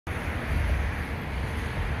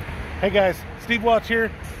Hey guys, Steve Welch here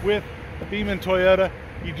with Beaman Toyota.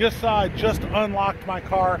 You just saw I just unlocked my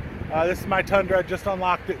car. This is my Tundra. I just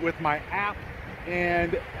unlocked it with my app,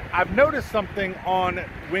 and I've noticed something on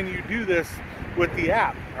when you do this with the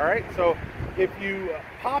app. All right, so if you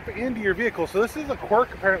pop into your vehicle, so this is a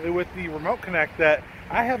quirk apparently with the remote connect that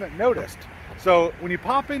I haven't noticed. So when you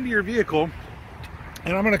pop into your vehicle,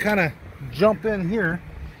 and I'm going to kind of jump in here,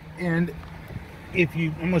 and I'm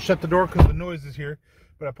going to shut the door because the noise is here,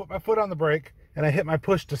 but I put my foot on the brake and I hit my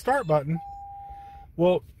push to start button.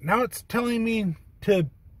 Well, now it's telling me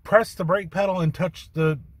to press the brake pedal and touch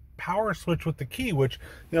the power switch with the key, which,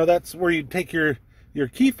 you know, that's where you take your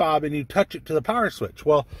key fob and you touch it to the power switch.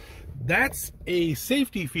 Well, that's a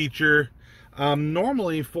safety feature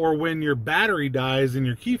normally for when your battery dies and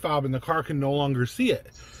your key fob and the car can no longer see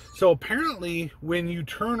it. So apparently when you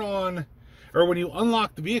turn on, or when you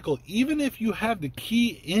unlock the vehicle, even if you have the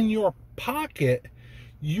key in your pocket,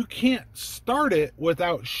 you can't start it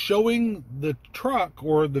without showing the truck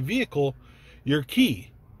or the vehicle your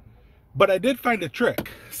key. But I did find a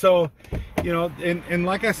trick. So, you know, and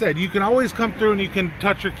like I said, you can always come through and you can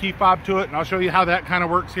touch your key fob to it, and I'll show you how that kind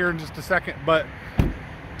of works here in just a second. But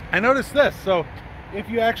I noticed this. So if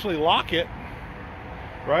you actually lock it,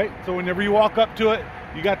 right? So whenever you walk up to it,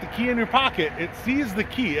 you got the key in your pocket, it sees the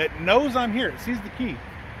key, it knows I'm here, it sees the key.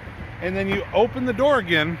 And then you open the door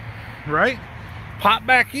again, right? Pop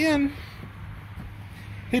back in,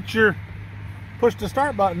 hit your push to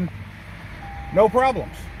start button, no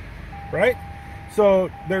problems, right?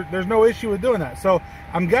 So there's no issue with doing that. So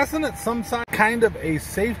I'm guessing it's some kind of a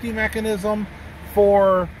safety mechanism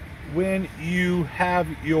for when you have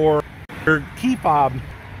your key fob,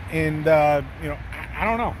 and you know, I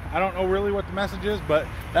don't know. I don't know really what the message is, but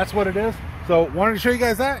that's what it is. So wanted to show you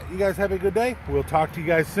guys that. You guys have a good day. We'll talk to you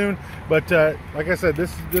guys soon. But like I said,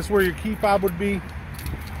 this is where your key fob would be.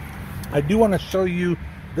 I do want to show you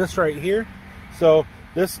this right here. So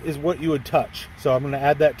this is what you would touch. So I'm going to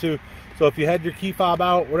add that too. So if you had your key fob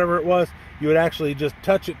out, whatever it was, you would actually just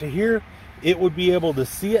touch it to here. It would be able to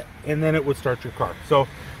see it, and then it would start your car. So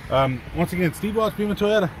once again, Steve Welch, Beaman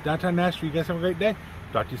Toyota, downtown Nashville. You guys have a great day.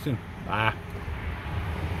 Talk to you soon. Bye.